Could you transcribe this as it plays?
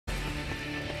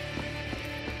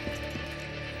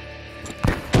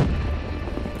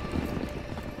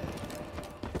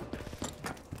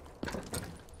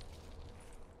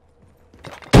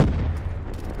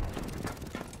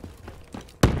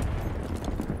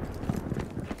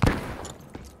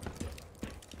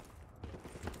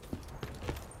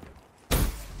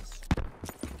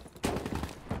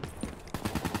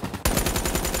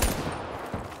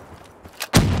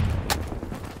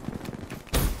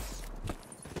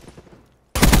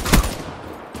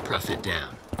Prophet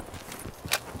down.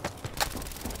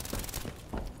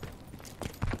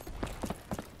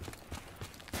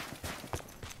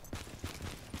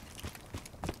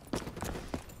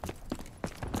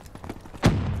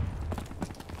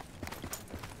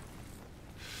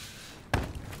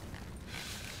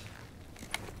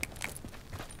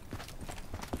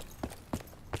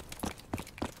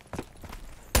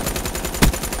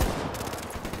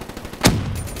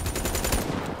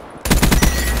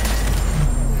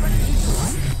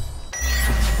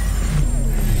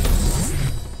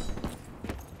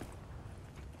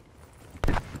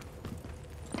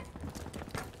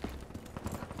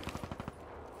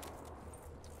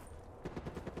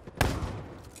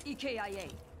 EKIA.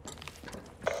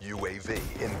 UAV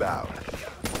inbound.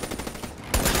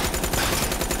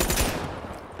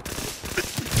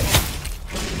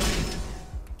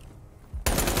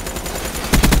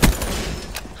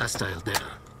 Hostile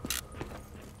down.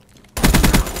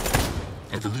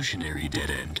 Evolutionary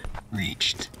dead end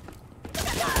reached.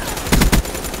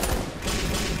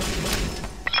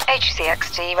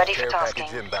 HCXD ready for Care tasking.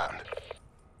 package inbound.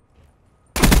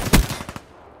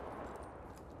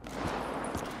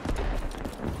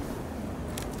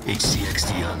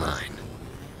 HCXD online.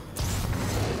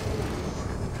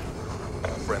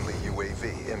 Friendly UAV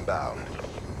inbound.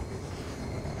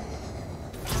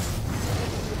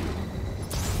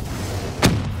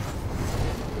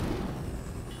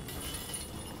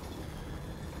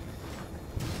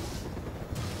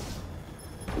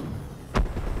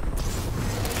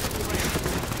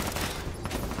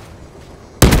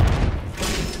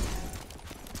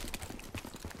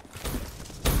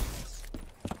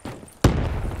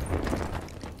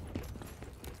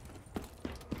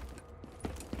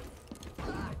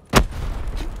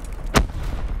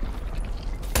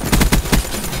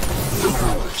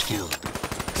 Overwatch killed.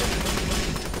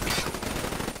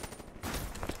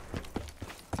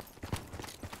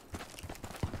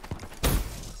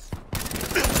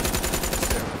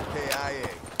 KIA.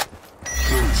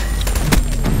 Closing.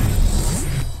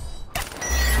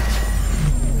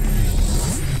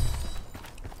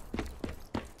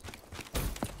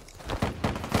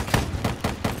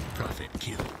 Prophet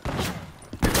killed.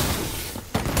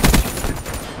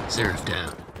 Seraph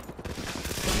down.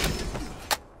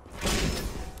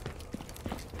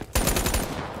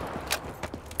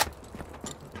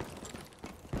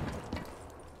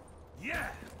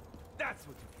 Yeah, that's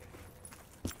what you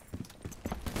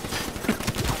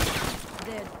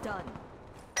get. They're done.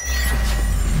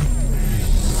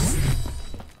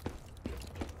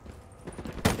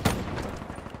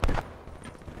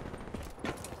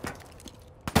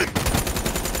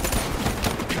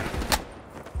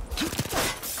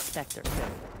 Sector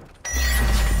filled.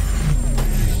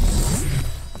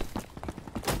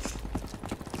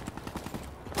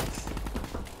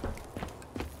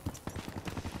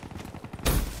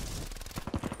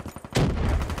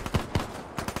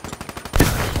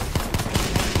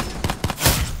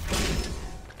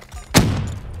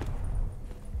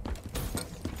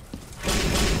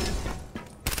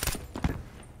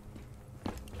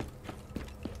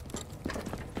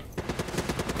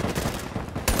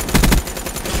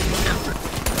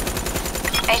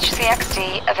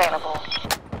 HCXD available.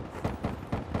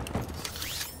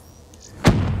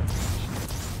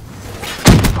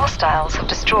 Hostiles have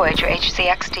destroyed your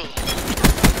HCXD.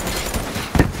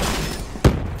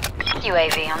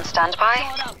 UAV on standby.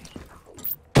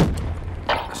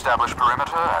 Establish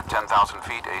perimeter at 10,000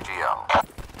 feet AGL.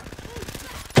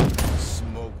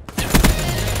 Smoke.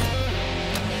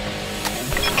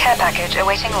 Care package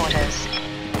awaiting orders.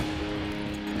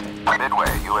 Midway,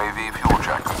 UAV fuel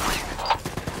check complete.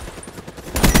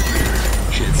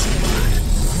 Shed some blood.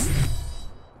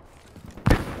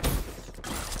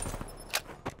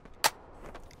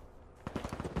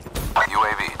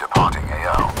 UAV departing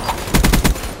AO.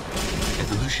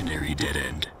 Evolutionary dead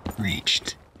end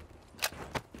reached.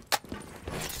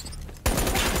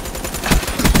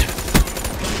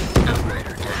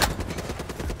 Outrider down.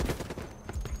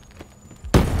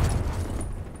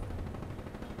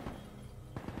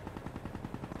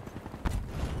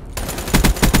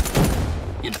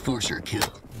 Enforcer kill.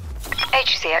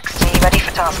 HCXD ready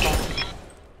for tasking.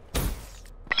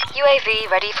 UAV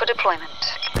ready for deployment.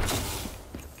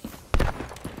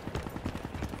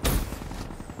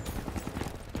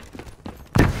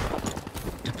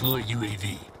 Deploy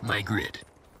UAV. My grid.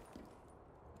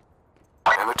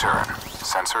 In return,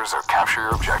 sensors are capture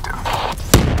your objective.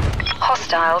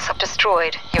 Hostiles have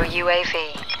destroyed your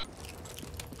UAV.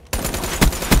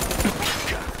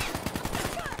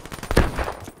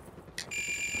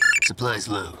 Supplies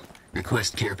low.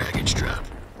 Request care package drop.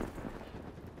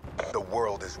 The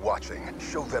world is watching.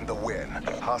 Show them the win.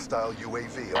 Hostile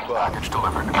UAV above. Package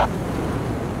delivered.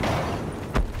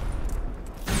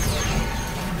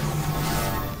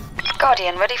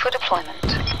 Guardian ready for deployment.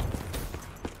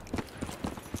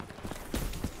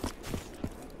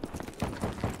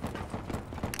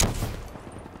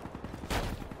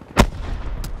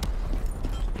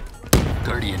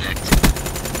 Guardian active.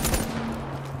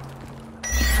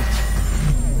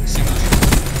 Simulator.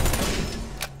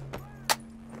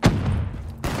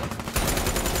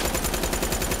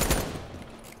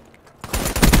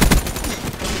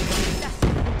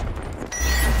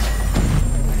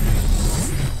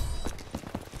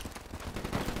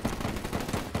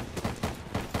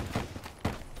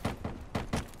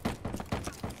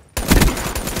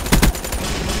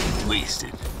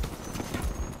 Wasted.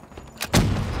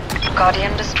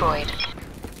 Guardian destroyed.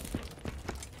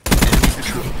 Enemy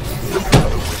patrol.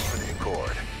 Another win for the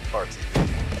Accord. RTB.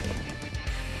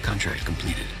 Contract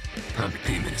completed. Prompt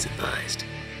payment is advised.